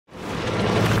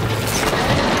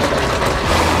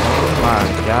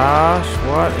gosh,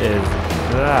 what is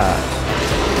that?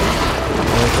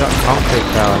 We've got concrete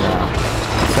power now.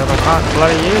 Except I can't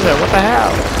bloody use it. What the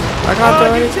hell? I can't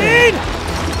do anything. Eugene!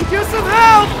 Could use some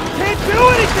help! Can't do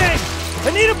anything!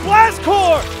 I need a blast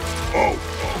core! Oh,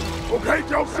 okay,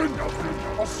 Delson.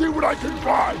 I'll see what I can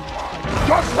find.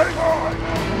 Just hang on.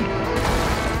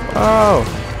 Oh.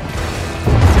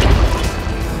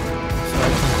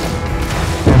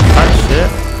 That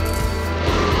shit.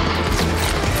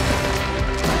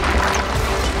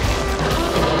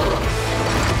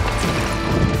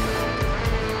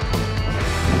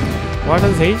 Why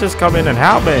doesn't he just come in and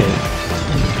help me?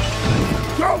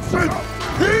 Delson,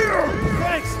 here!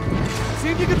 Thanks! See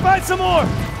if you can find some more!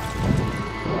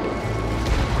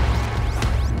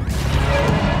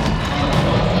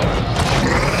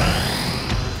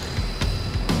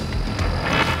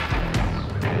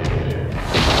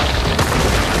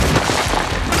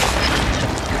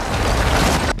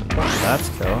 That's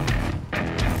cool.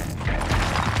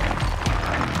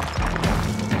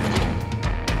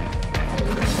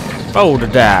 Oh, the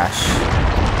dash.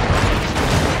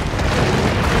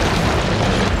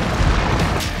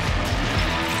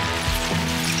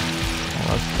 Well,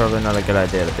 that's probably not a good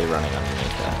idea to be running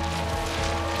underneath that.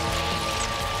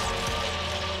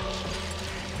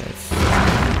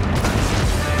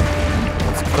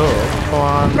 That's cool. Go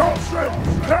on. Delson,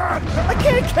 catch! I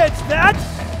can't catch that!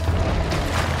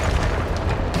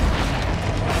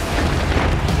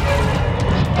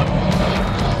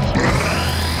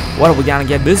 What are we gonna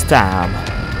get this time?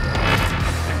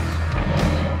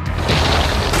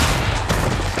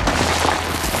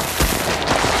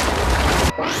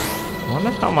 I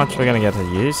wonder how much we're gonna get to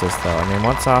use this though. I mean,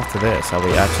 what's after this? Are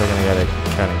we actually gonna get a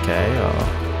Ken K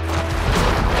or?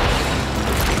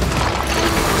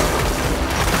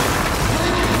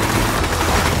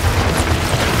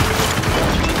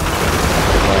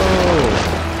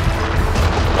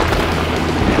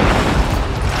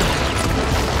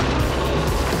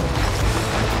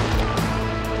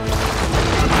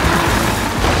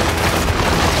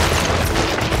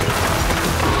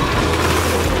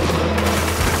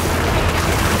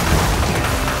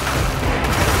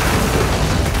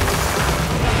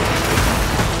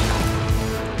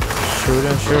 Shoot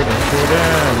him, shoot him, shoot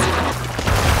him.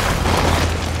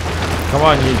 Come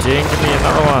on, Eugene, give me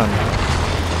another one.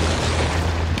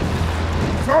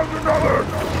 Found another!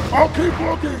 I'll keep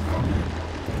looking!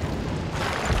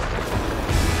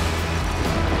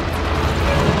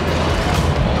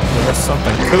 There's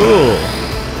something cool.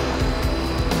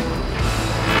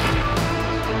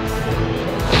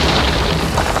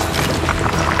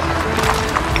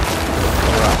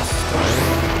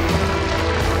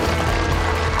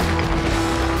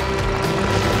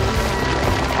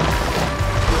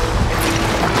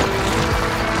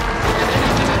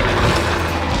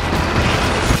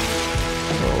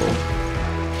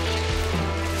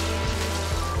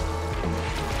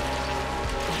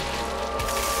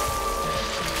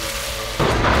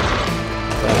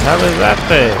 What the hell is that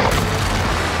thing?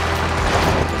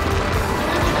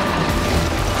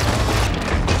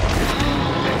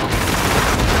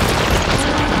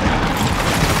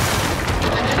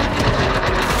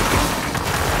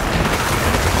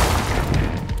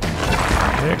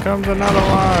 Here comes another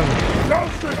one.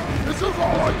 Delson, this is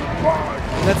all I can find!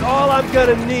 That's all I'm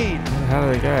gonna need! How do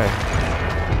they go?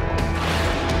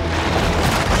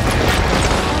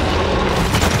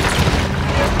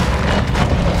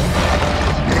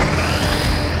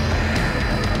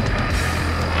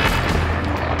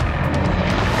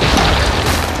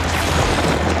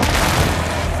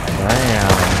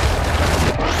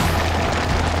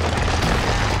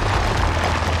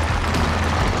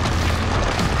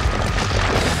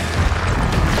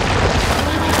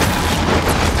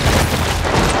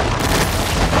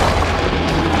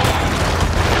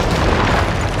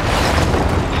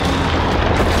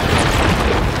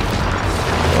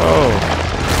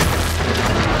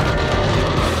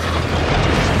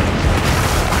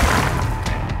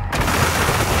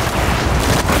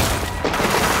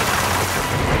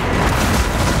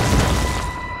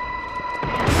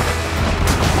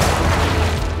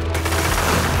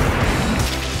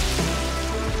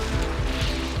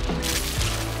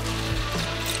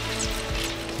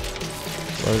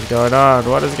 What is going on?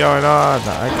 What is going on?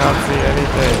 I can't see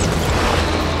anything.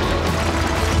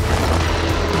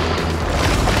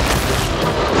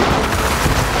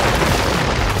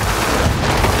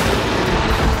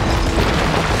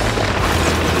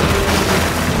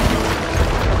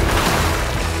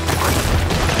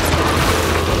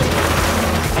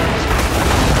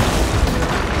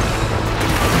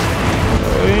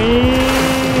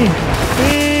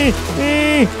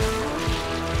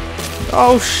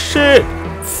 Oh shit!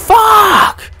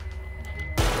 Fuck!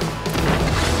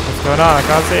 What's going on? I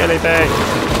can't see anything.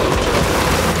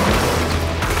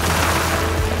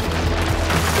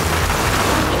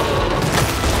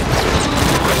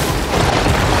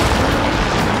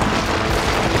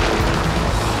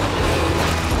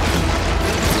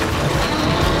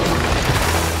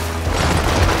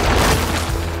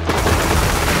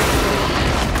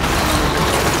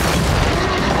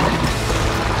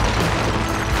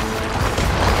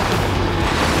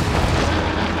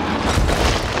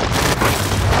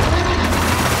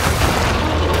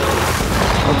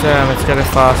 Damn, it's getting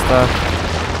faster.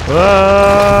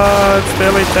 Whoa, it's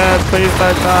nearly dead. Please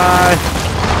don't die.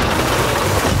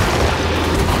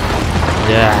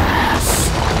 Yes.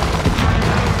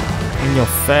 In your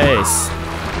face.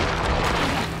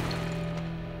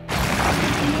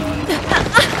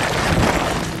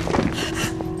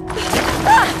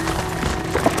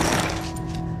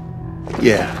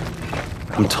 Yeah,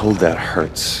 I'm told that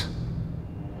hurts.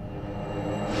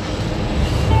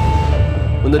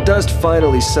 When the dust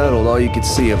finally settled, all you could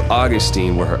see of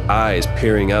Augustine were her eyes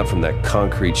peering out from that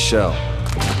concrete shell.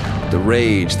 The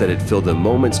rage that had filled them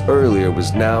moments earlier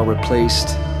was now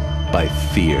replaced by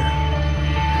fear.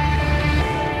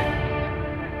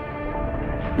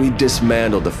 We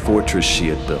dismantled the fortress she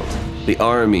had built, the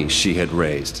army she had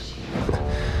raised,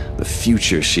 the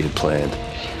future she had planned.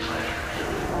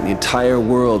 And the entire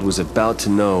world was about to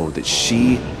know that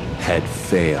she had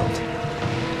failed.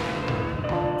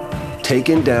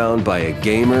 Taken down by a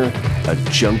gamer, a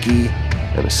junkie,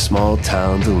 and a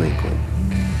small-town delinquent.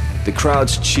 The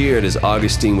crowds cheered as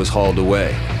Augustine was hauled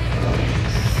away.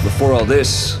 Before all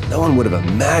this, no one would have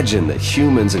imagined that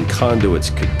humans and conduits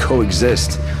could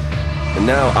coexist. And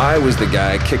now I was the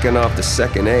guy kicking off the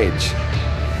second age.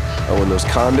 Oh, and those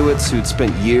conduits who'd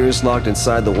spent years locked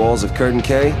inside the walls of Curtain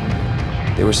K,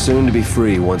 they were soon to be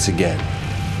free once again,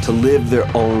 to live their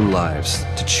own lives,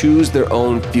 to choose their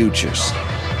own futures.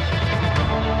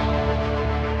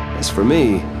 As for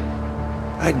me,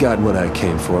 I'd gotten what I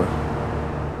came for.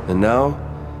 And now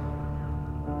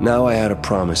I had a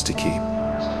promise to keep.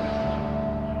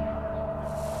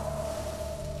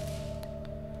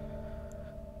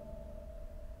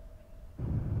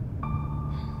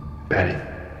 Betty.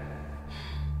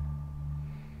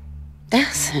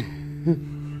 Nelson.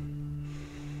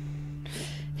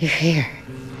 You're here.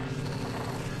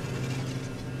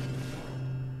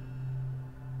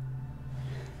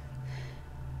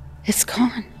 It's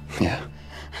gone. Yeah.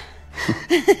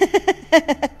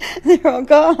 They're all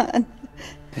gone.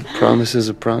 A promise is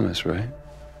a promise, right?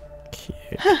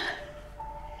 Cute.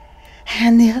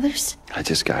 And the others? I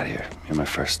just got here. You're my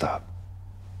first stop.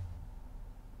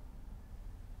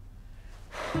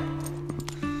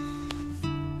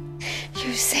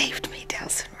 You saved me,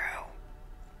 Delson Rowe.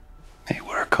 Hey,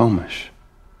 we're a Comish.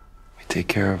 We take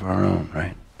care of our own,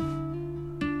 right?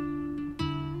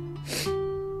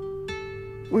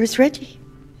 Where's Reggie?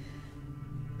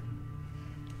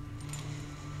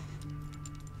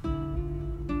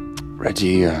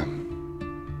 Reggie,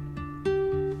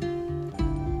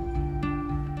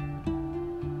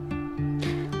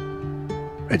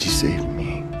 Reggie saved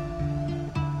me.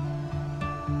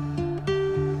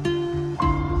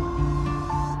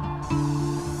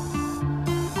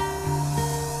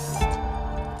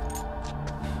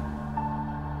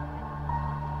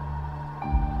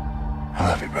 I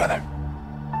love you, brother.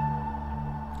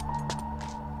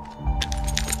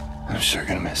 I'm sure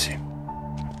gonna miss you.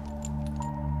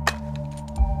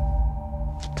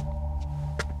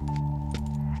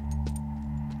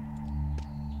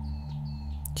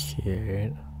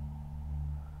 Cute.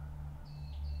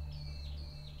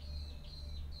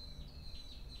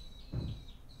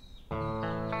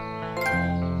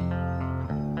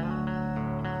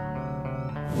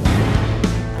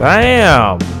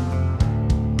 Damn!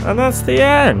 And that's the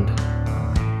end.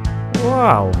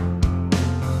 Wow.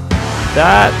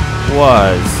 That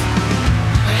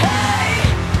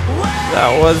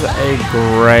was a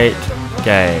great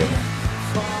game.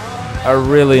 I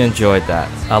really enjoyed that.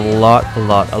 A lot.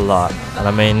 And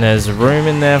I mean, there's room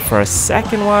in there for a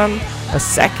second one. A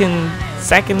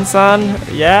second son.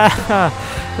 Yeah.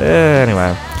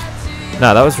 Anyway.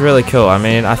 No, that was really cool. I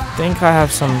mean, I think I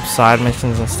have some side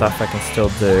missions and stuff I can still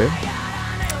do.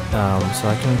 So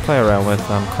I can play around with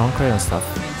concrete and stuff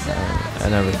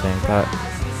and everything. But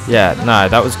yeah, no,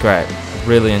 that was great.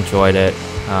 Really enjoyed it.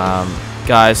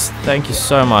 Guys, thank you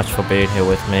so much for being here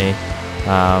with me.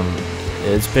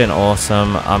 It's been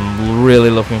awesome. I'm really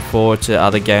looking forward to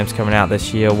other games coming out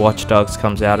this year. Watch Dogs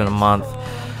comes out in a month.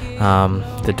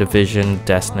 The Division,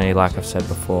 Destiny, like I've said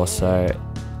before. So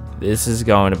This is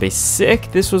going to be sick.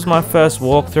 This was my first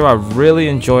walkthrough. I really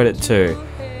enjoyed it too.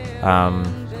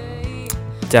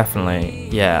 Definitely,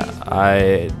 yeah,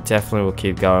 I definitely will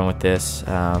keep going with this.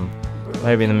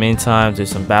 Maybe in the meantime do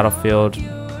some Battlefield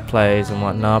plays and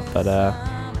whatnot, but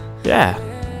yeah,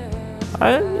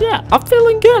 I'm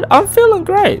feeling good. I'm feeling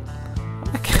great.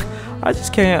 I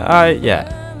just can't.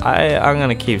 I'm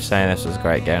gonna keep saying this was a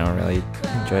great game. I really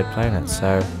enjoyed playing it.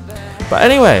 So, but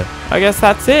anyway, I guess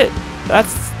that's it.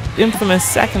 That's Infamous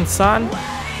Second Son.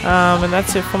 And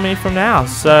that's it for me from now.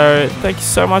 So thank you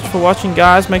so much for watching,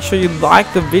 guys. Make sure you like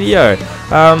the video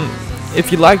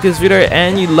if you like this video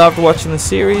and you loved watching the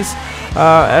series,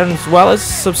 and as well as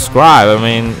subscribe. I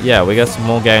mean, yeah, we got some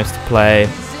more games to play,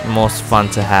 more fun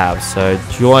to have, so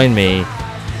join me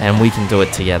and we can do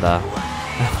it together.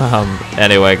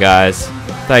 Anyway, guys,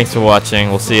 thanks for watching.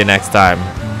 We'll see you next time.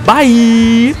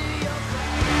 Bye.